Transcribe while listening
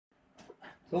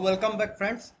So welcome back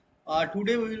friends.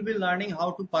 Today we will be learning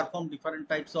how to perform different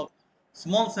types of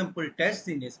small sample tests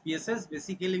in SPSS.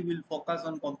 Basically we will focus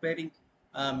on comparing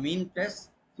mean tests.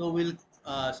 So we'll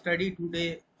study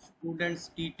today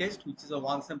students t-test, which is a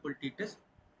one sample t-test.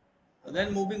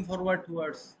 Then moving forward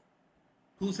towards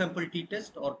two sample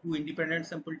t-test or two independent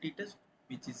sample t-test,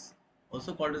 which is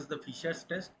also called as the Fisher's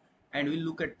test, and we'll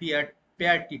look at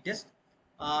paired t-test.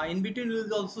 In between we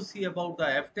will also see about the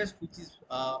f-test, which is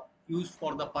used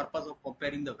for the purpose of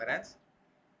comparing the variance,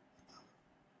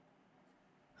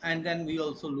 and then we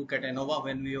also look at ANOVA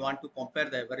when we want to compare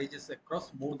the averages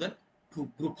across more than two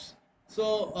groups.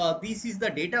 So this is the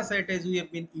data set, as we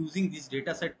have been using this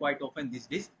data set quite often these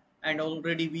days, and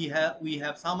already we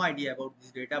have some idea about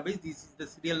this database. This is the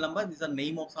serial number, this is the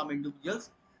name of some individuals,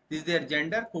 this is their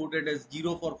gender coded as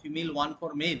 0 for female, 1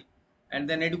 for male, and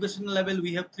then educational level,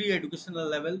 we have 3 educational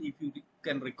level if you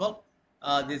can recall.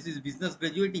 This is business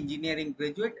graduate, engineering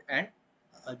graduate, and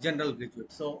general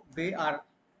graduate. So they are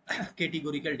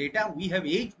categorical data. We have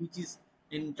age, which is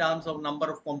in terms of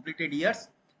number of completed years.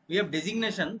 We have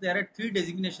designation. There are 3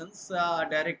 designations: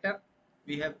 director,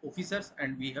 we have officers,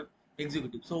 and we have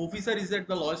executive. So officer is at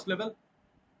the lowest level,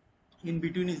 in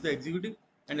between is the executive,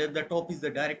 and at the top is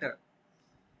the director.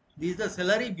 This is the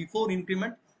salary before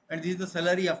increment, and this is the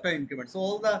salary after increment. So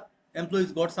all the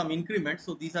employees got some increment,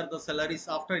 so these are the salaries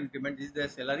after increment. This is their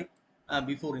salary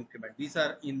before increment. These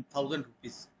are in 1000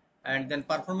 rupees. And then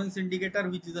performance indicator,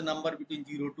 which is a number between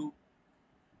 1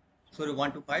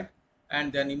 to 5,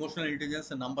 and then emotional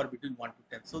intelligence, a number between 1 to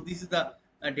 10. So this is the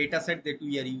data set that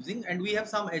we are using, and we have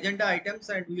some agenda items,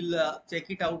 and we'll check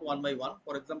it out one by one.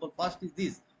 For example, first is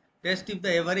this: test if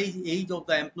the average age of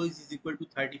the employees is equal to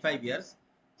 35 years.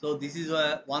 So this is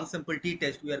a one sample t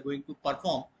test we are going to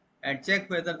perform and check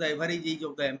whether the average age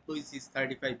of the employees is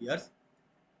 35 years.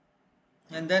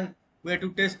 And then we have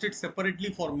to test it separately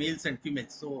for males and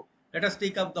females. So let us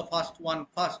take up the first one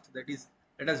first. That is,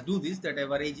 let us do this, that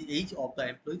average age of the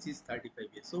employees is 35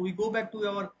 years. So we go back to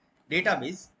our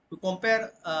database to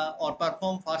compare or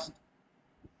perform first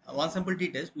one sample t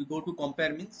test. We go to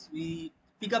compare means, we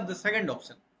pick up the second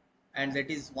option, and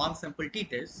that is one sample t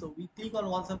test. So we click on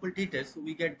one sample t test, so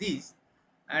we get this,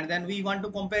 and then we want to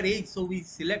compare age, so we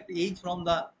select age from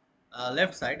the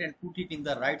left side and put it in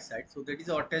the right side. So that is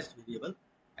our test variable,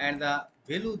 and the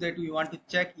value that we want to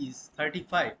check is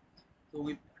 35. So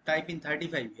we type in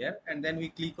 35 here, and then we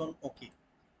click on OK.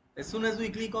 As soon as we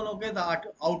click on OK, the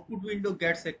output window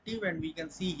gets active, and we can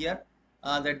see here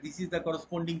that this is the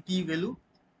corresponding t value,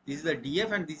 this is the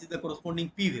df, and this is the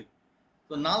corresponding p value.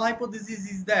 So null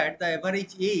hypothesis is that the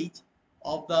average age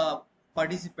of the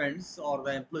participants or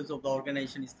the employees of the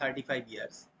organization is 35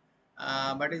 years.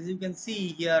 But as you can see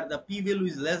here, the p value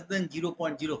is less than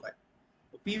 0.05.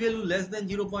 So p value less than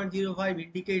 0.05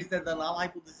 indicates that the null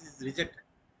hypothesis is rejected.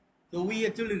 So we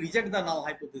actually reject the null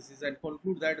hypothesis and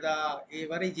conclude that the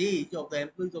average age of the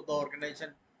employees of the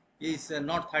organization is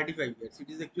not 35 years. It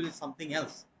is actually something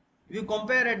else. If you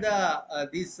compare at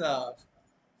the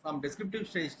some descriptive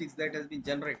statistics that has been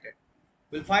generated,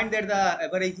 we'll find that the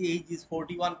average age is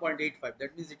 41.85.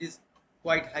 That means it is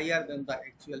quite higher than the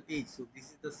actual age. So this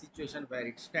is the situation where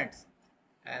it stands,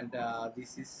 and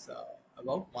this is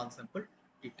about one sample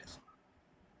t-test.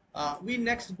 We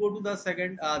next go to the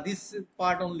second, this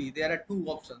part only. There are two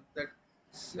options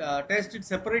that test it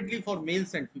separately for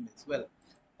males and females. Well,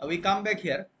 we come back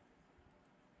here.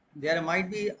 There might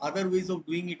be other ways of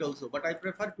doing it also, but I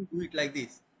prefer to do it like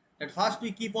this: that first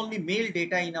we keep only male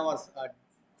data in our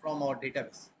from our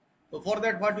database. So for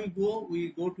that, what we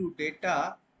go to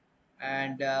data,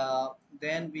 and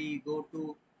then we go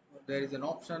to, there is an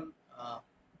option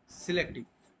selective.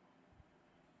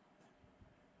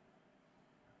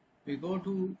 We go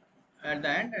to at the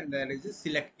end, and there is a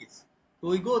select case. So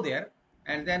we go there,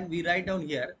 and then we write down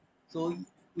here. So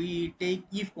we take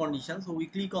if condition. So we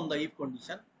click on the if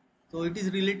condition. So it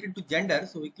is related to gender.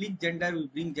 So we click gender, we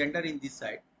bring gender in this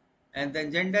side, and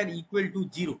then gender equal to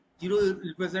 0. 0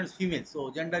 represents female.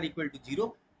 So gender equal to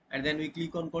 0, and then we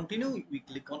click on continue. We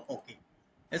click on OK.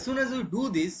 As soon as you do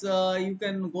this, you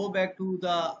can go back to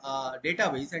the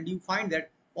database, and you find that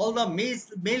all the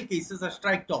male cases are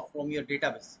striked off from your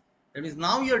database. That means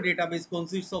now your database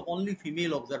consists of only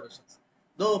female observations.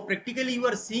 Though practically you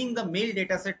are seeing the male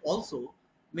data set also,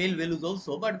 male values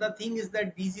also, but the thing is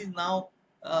that this is now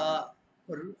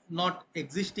not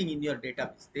existing in your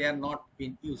database. They are not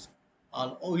being used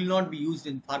or will not be used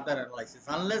in further analysis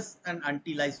unless and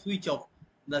until I switch off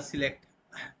the select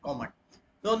command.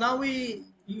 So now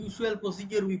usual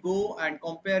procedure, we go and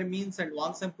compare means and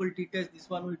one sample t-test. This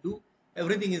one we do.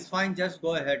 Everything is fine. Just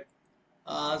go ahead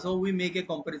So we make a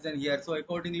comparison here. So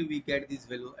accordingly we get this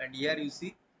value, and here you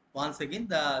see once again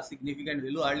the significant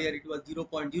value. Earlier it was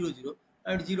 0.00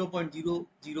 and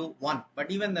 0.001,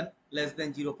 but even then less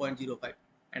than 0.05,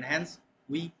 and hence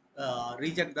we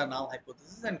reject the null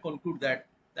hypothesis and conclude that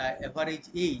the average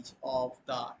age of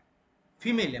the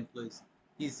female employees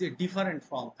is different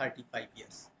from 35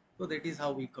 years. So that is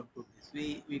how we conclude this.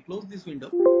 We close this window.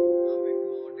 Now back to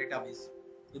our database.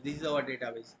 So this is our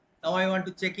database. Now I want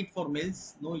to check it for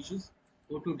males, no issues.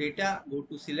 Go to data, go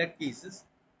to select cases,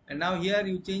 and now here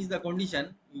you change the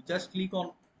condition. You just click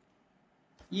on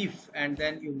if, and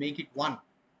then you make it 1,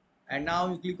 and now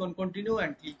you click on continue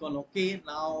and click on OK.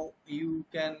 Now you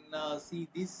can see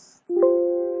this,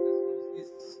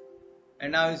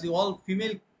 and now you see all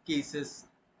female cases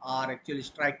are actually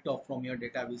striked off from your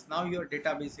database. Now your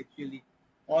database actually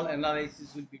all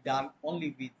analysis will be done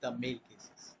only with the male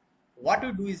cases. What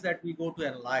we do is that we go to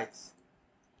analyze,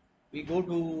 we go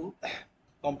to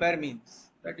compare means,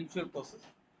 that usual process,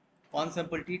 one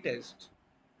sample t-test,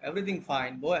 everything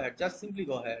fine, go ahead, just simply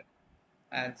go ahead.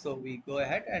 And so we go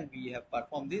ahead and we have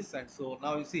performed this, and so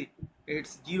now you see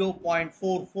it's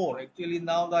 0.44. Actually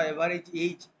now the average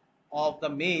age of the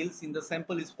males in the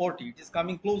sample is 40. It is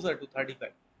coming closer to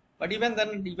 35, but even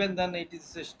then it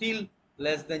is still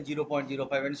less than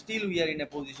 0.05, and still we are in a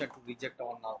position to reject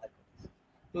our null hypothesis.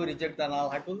 To reject the null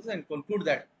hypothesis and conclude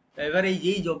that the average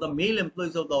age of the male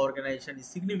employees of the organization is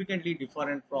significantly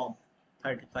different from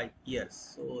 35 years.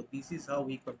 So this is how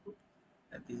we conclude,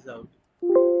 and this is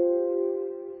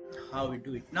how we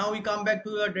do it. Now we come back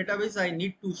to your database. I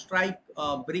need to strike,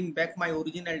 bring back my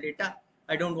original data.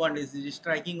 I don't want this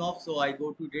striking off, so I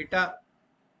go to data,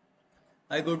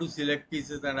 I go to select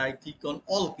cases, and I click on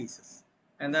all cases,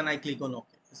 and then I click on OK.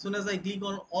 As soon as I click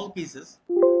on all cases,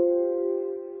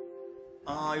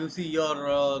 you see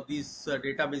your this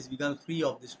database becomes free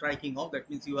of the striking off. That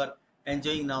means you are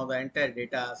enjoying now the entire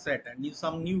data set, and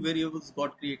some new variables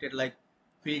got created like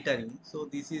filtering. So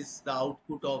this is the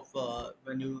output of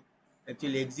when you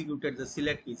actually executed the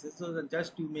select cases. So that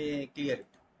just you may clear it.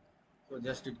 So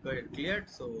just it got cleared.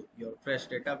 So your fresh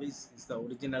database is the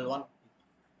original one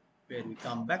where we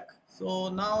come back. So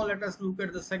now let us look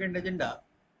at the second agenda.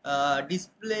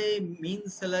 Display mean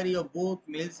salary of both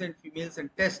males and females and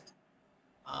test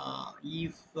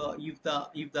if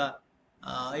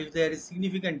there is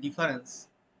significant difference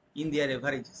in their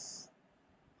averages.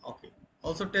 Okay.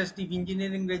 Also test if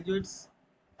engineering graduates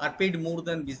are paid more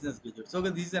than business graduates. Okay,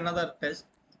 this is another test,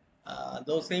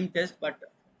 those same test but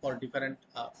for different.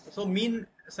 So mean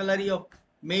salary of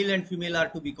male and female are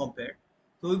to be compared.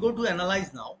 So we go to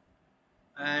analyze now,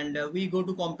 and we go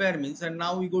to compare means, and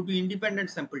now we go to independent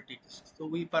sample t-test. So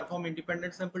we perform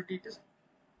independent sample t-test.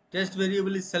 Test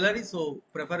variable is salary, so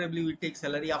preferably we take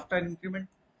salary after increment.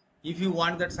 If you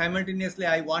want that simultaneously,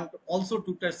 I want also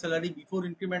to test salary before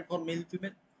increment for male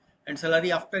female and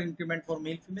salary after increment for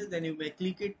male female, then you may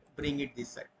click it, bring it this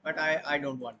side. But I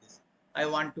don't want this. I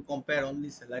want to compare only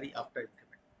salary after increment.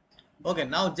 Okay,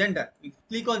 now gender. We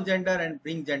click on gender and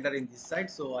bring gender in this side.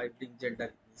 So I bring gender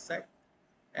in this side.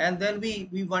 And then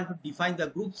we want to define the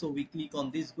group. So we click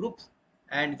on these groups,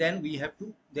 and then we have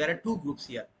to, there are two groups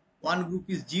here. One group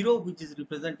is 0, which is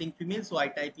representing female, so I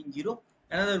type in 0.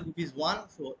 Another group is 1,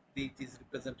 so it is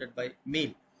represented by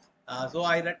male. So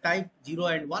I type 0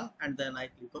 and 1, and then I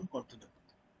click on continue.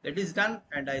 That is done,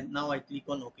 and now I click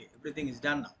on OK. Everything is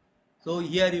done now. So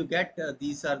here you get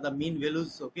these are the mean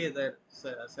values. Okay, the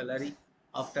salary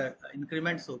after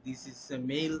increment. So this is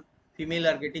male, female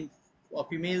are getting,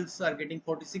 females are getting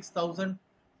 46,000,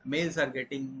 males are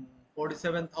getting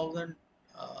 47,000.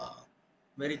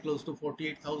 Very close to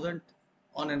 48,000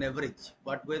 on an average.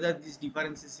 But whether this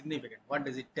difference is significant, what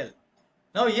does it tell?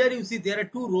 Now here you see there are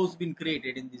two rows been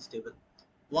created in this table.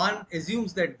 One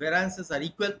assumes that variances are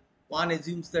equal, one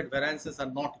assumes that variances are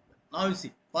not equal. Now you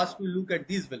see, first we look at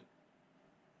this value.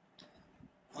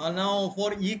 Now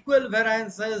for equal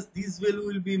variances, this value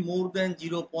will be more than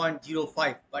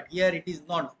 0.05, but here it is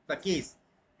not the case.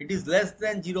 It is less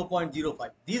than 0.05.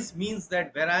 This means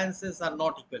that variances are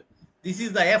not equal. This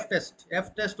is the F test.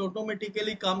 F test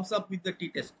automatically comes up with the T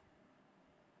test.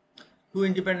 Two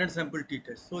independent sample T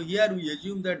tests. So here we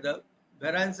assume that the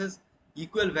variances,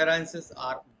 equal variances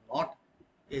are not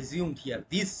assumed here.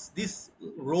 This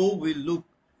row will look,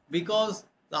 because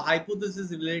the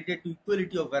hypothesis related to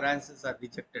equality of variances are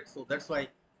rejected. So that's why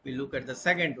we look at the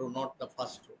second row, not the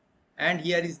first row. And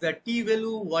here is the T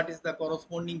value. What is the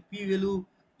corresponding P value?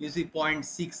 You see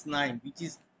 0.69, which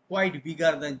is quite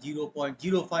bigger than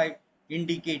 0.05,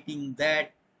 indicating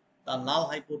that the null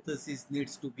hypothesis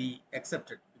needs to be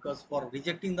accepted, because for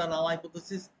rejecting the null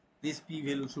hypothesis this p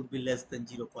value should be less than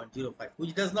 0.05,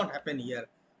 which does not happen here.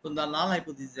 So the null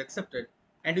hypothesis is accepted,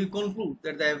 and we conclude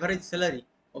that the average salary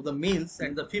of the males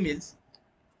and the females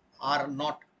are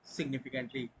not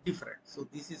significantly different. So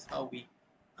this is how we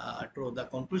draw the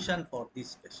conclusion for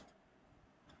this test.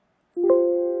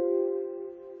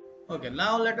 Okay,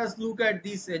 now let us look at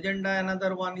this agenda.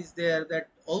 Another one is there that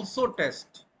also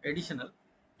test additional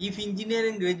if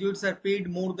engineering graduates are paid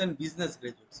more than business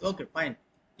graduates. Okay, fine.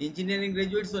 Engineering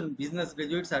graduates and business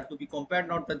graduates are to be compared,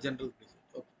 not the general graduates.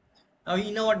 Okay. Now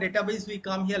in our database we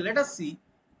come here. Let us see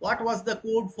what was the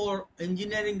code for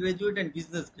engineering graduate and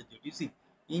business graduate. You see,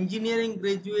 engineering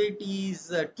graduate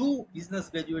is 2, business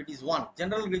graduate is 1,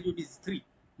 general graduate is 3,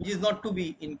 which is not to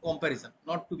be in comparison,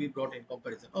 not to be brought in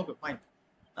comparison. Okay, fine.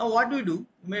 Now what do we do?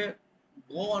 We may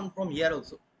go on from here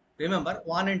also. Remember,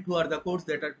 1 and 2 are the codes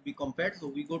that are to be compared. So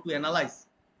we go to analyze,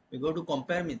 we go to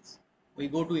compare means, we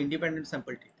go to independent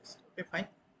sample t-test. Okay, fine.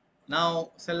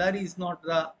 Now salary is not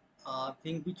the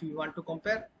thing which we want to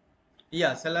compare.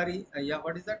 Yeah, salary. Yeah,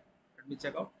 what is that? Let me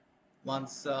check out.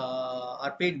 Once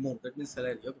are paid more, that means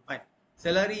salary. Okay, fine.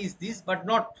 Salary is this, but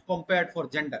not compared for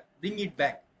gender. Bring it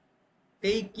back.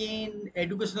 Take in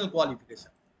educational qualification.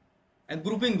 And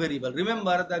grouping variable.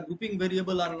 Remember, the grouping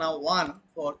variable are now 1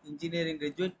 for engineering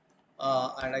graduate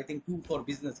and I think 2 for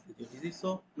business graduate. Is it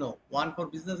so? No, 1 for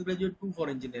business graduate, 2 for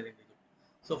engineering graduate.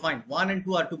 So fine, 1 and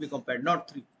 2 are to be compared, not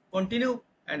 3. Continue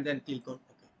and then click on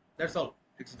OK. That's all.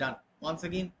 It's done. Once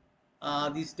again,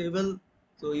 this table.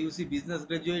 So you see business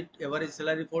graduate average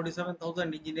salary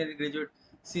 47,000, engineering graduate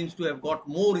seems to have got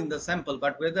more in the sample,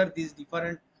 but whether this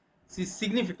difference is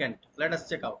significant, let us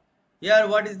check out. Here,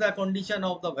 what is the condition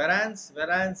of the variance?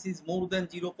 Variance is more than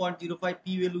 0.05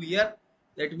 p value here.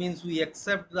 That means we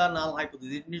accept the null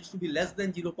hypothesis. It needs to be less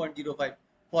than 0.05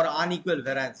 for unequal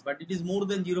variance, but it is more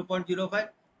than 0.05.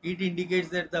 It indicates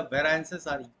that the variances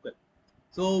are equal.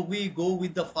 So we go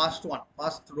with the first one,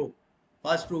 first row.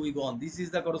 First row we go on. This is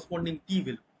the corresponding t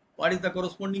value. What is the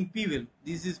corresponding p value?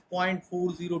 This is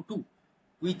 0.402,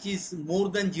 which is more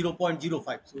than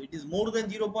 0.05. So it is more than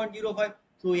 0.05.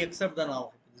 So we accept the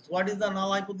null hypothesis. What is the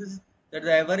null hypothesis? That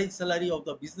the average salary of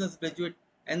the business graduate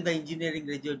and the engineering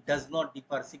graduate does not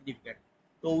differ significantly.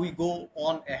 So we go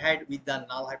on ahead with the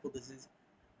null hypothesis,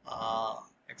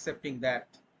 accepting that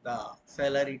the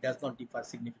salary does not differ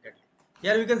significantly.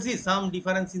 Here we can see some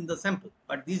difference in the sample,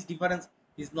 but this difference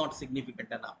is not significant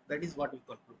enough. That is what we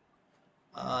conclude.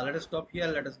 Let us stop here.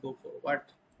 Let us go forward.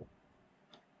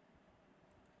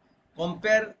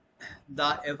 Compare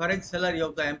the average salary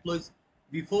of the employees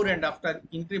before and after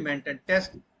increment and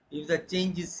test if the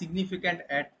change is significant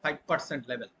at 5%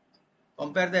 level.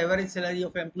 Compare the average salary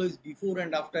of employees before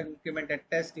and after increment and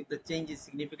test if the change is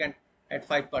significant at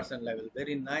 5% level.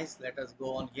 Very nice. Let us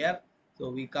go on here. So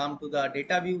we come to the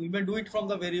data view. We may do it from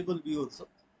the variable view also.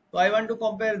 So I want to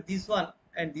compare this one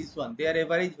and this one. Their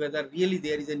average, whether really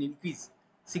there is an increase,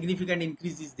 significant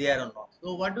increase is there or not.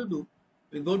 So what to do?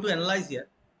 We go to analyze here.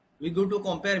 We go to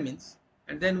compare means,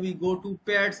 and then we go to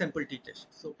paired sample t-test.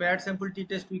 So paired sample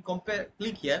t-test, we compare,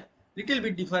 click here, little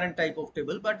bit different type of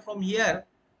table, but from here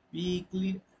we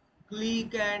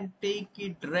click and take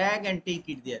it, drag and take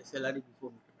it there, salary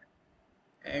before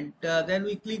increment. And then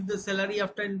we click the salary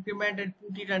after increment and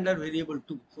put it under variable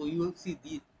 2. So you will see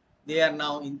they are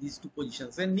now in these two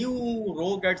positions. A new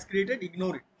row gets created,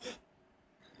 ignore it.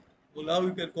 So now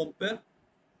you can compare,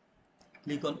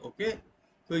 click on OK.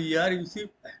 So here you see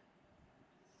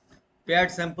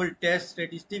paired sample test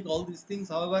statistic, all these things.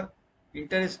 However,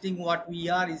 interesting what we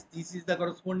are is this is the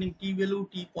corresponding t value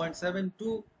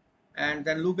t.72, and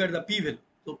then look at the p value.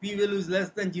 So p value is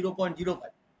less than 0.05.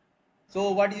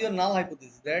 So what is your null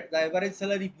hypothesis? That the average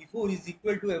salary before is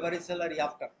equal to average salary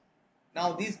after.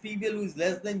 Now this p value is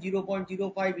less than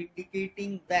 0.05,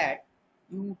 indicating that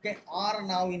you are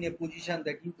now in a position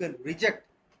that you can reject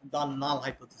the null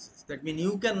hypothesis. That means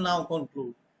you can now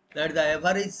conclude that the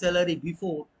average salary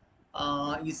before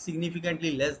is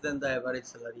significantly less than the average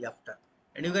salary after.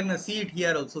 And you can see it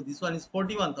here also. This one is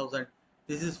 41,000.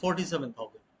 This is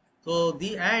 47,000. So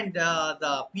the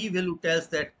p value tells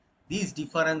that this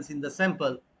difference in the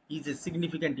sample is a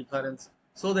significant difference,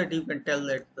 so that you can tell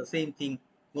that the same thing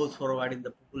goes forward in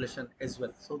the population as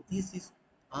well. So this is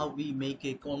how we make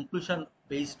a conclusion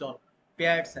based on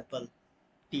paired sample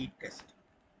t-test.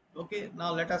 Okay,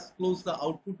 now let us close the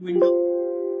output window.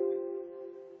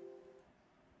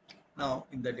 Now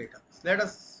in the database, let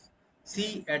us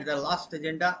see at the last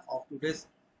agenda of today's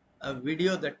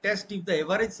video the test if the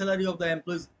average salary of the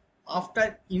employees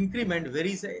after increment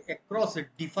varies across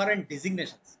different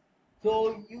designations.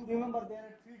 So you remember there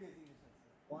are 3 designations.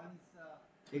 One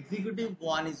is executive,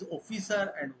 one is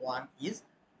officer, and one is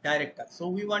director. So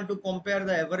we want to compare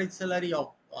the average salary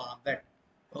of that.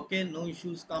 Okay, no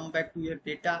issues. Come back to your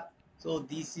data. So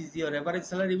this is your average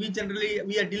salary. We generally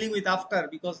we are dealing with after,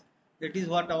 because that is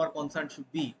what our concern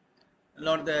should be,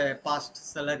 not the past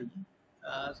salary.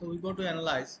 So we go to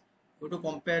analyze, go to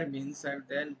compare means, and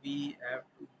then we have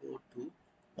to go to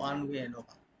one way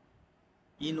ANOVA.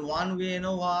 In one way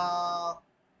ANOVA,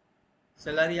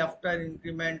 salary after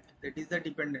increment, that is the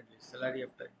dependent list, salary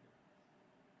after increment.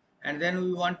 And then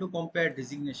we want to compare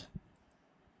designation.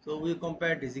 So we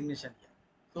compare designation here.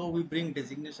 So we bring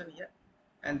designation here,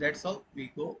 and that's all.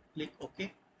 We go click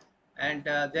OK, and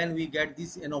then we get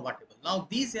this ANOVA table. Now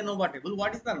this ANOVA table,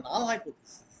 what is the null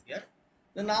hypothesis here?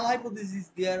 The null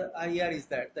hypothesis there here is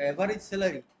that the average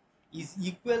salary is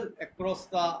equal across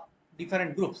the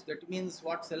different groups. That means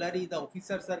what salary the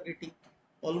officers are getting,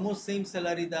 almost same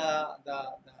salary the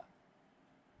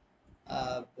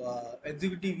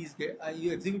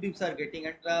executives are getting,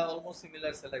 and almost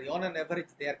similar salary. On an average,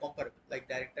 they are comparable, like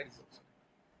director is also.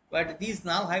 But this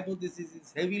null hypothesis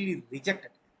is heavily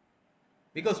rejected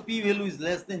because p value is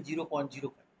less than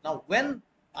 0.05. Now, when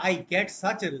I get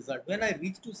such a result, when I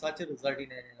reach to such a result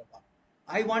in an ANOVA,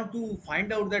 I want to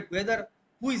find out that whether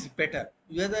who is better,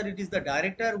 whether it is the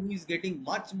director who is getting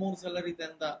much more salary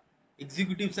than the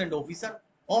executives and officer,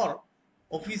 or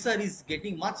officer is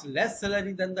getting much less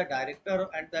salary than the director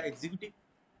and the executive,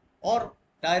 or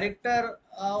director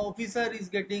officer is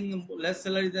getting less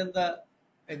salary than the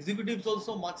executives,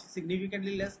 also much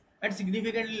significantly less, and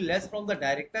significantly less from the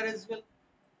director as well.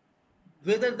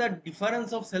 Whether the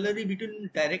difference of salary between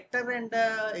director and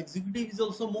executive is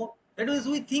also more. That means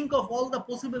we think of all the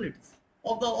possibilities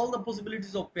of all the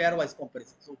possibilities of pairwise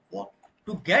comparison. So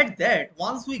to get that,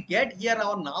 once we get here,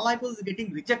 our null hypothesis is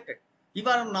getting rejected. If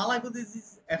our null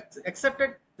hypothesis is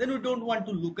accepted, then we don't want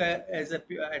to look at a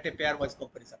pairwise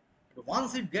comparison. But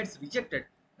once it gets rejected,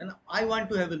 then I want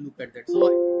to have a look at that. So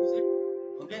I use it,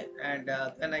 okay, and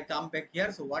then I come back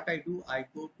here. So what I do, I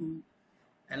go to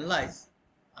analyze,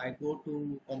 I go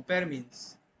to compare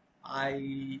means,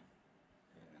 I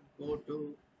go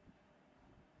to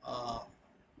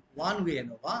one way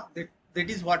ANOVA. That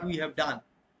is what we have done.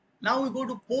 Now we go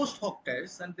to post-hoc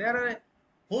tests, and there are a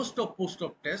host of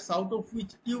post-hoc tests, out of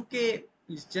which 2K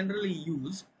is generally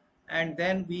used, and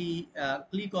then we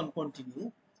click on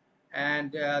continue,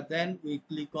 and then we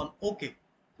click on OK.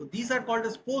 So these are called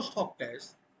as post-hoc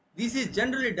tests. This is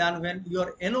generally done when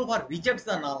your ANOVA rejects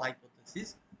the null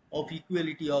hypothesis of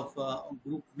equality of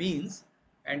group means,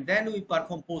 and then we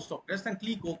perform post-hoc test and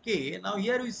click OK. Now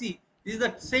here we see this is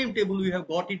the same table, we have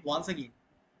got it once again.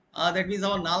 That means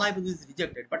our null hypothesis is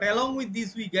rejected. But along with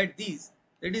this, we get this.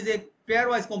 That is a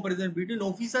pairwise comparison between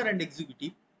officer and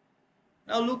executive.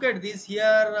 Now look at this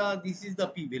here. This is the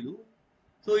p value.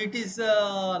 So it is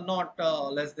not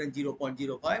less than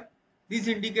 0.05. This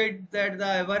indicates that the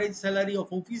average salary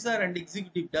of officer and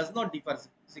executive does not differ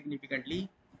significantly.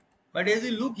 But as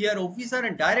you look here, officer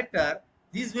and director,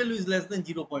 this value is less than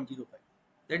 0.05.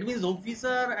 That means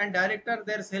officer and director,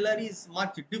 their salary is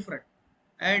much different.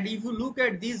 And if you look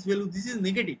at this value, this is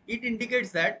negative. It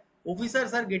indicates that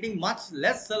officers are getting much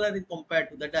less salary compared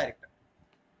to the director.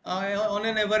 On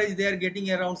an average, they are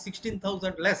getting around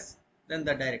 16,000 less than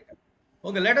the director.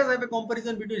 Okay, let us have a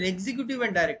comparison between executive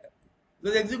and director.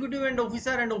 Because executive and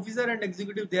officer and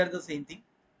executive, they are the same thing.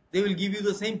 They will give you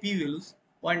the same p values,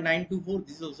 0.924.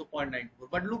 This is also 0.94.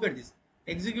 But look at this,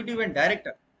 executive and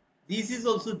director. This is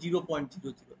also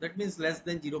 0.00. That means less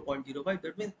than 0.05.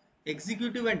 That means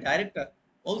executive and director,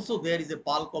 also there is a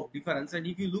bulk of difference. And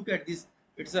if you look at this,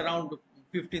 it's around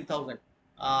 15,000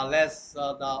 less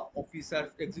the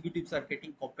officers, executives are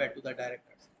getting compared to the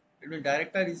directors. When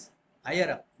director is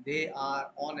higher up, they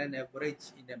are on an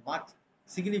average in a much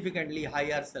significantly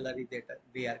higher salary that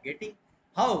they are getting.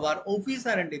 However, officer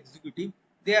and executive,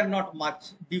 they are not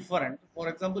much different. For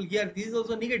example, here this is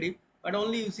also negative, but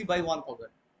only you see by 1,000.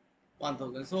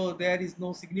 So there is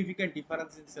no significant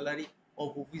difference in salary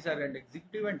of officer and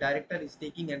executive, and director is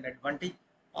taking an advantage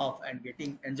of and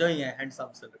enjoying a handsome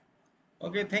salary.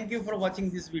 Okay, thank you for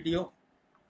watching this video.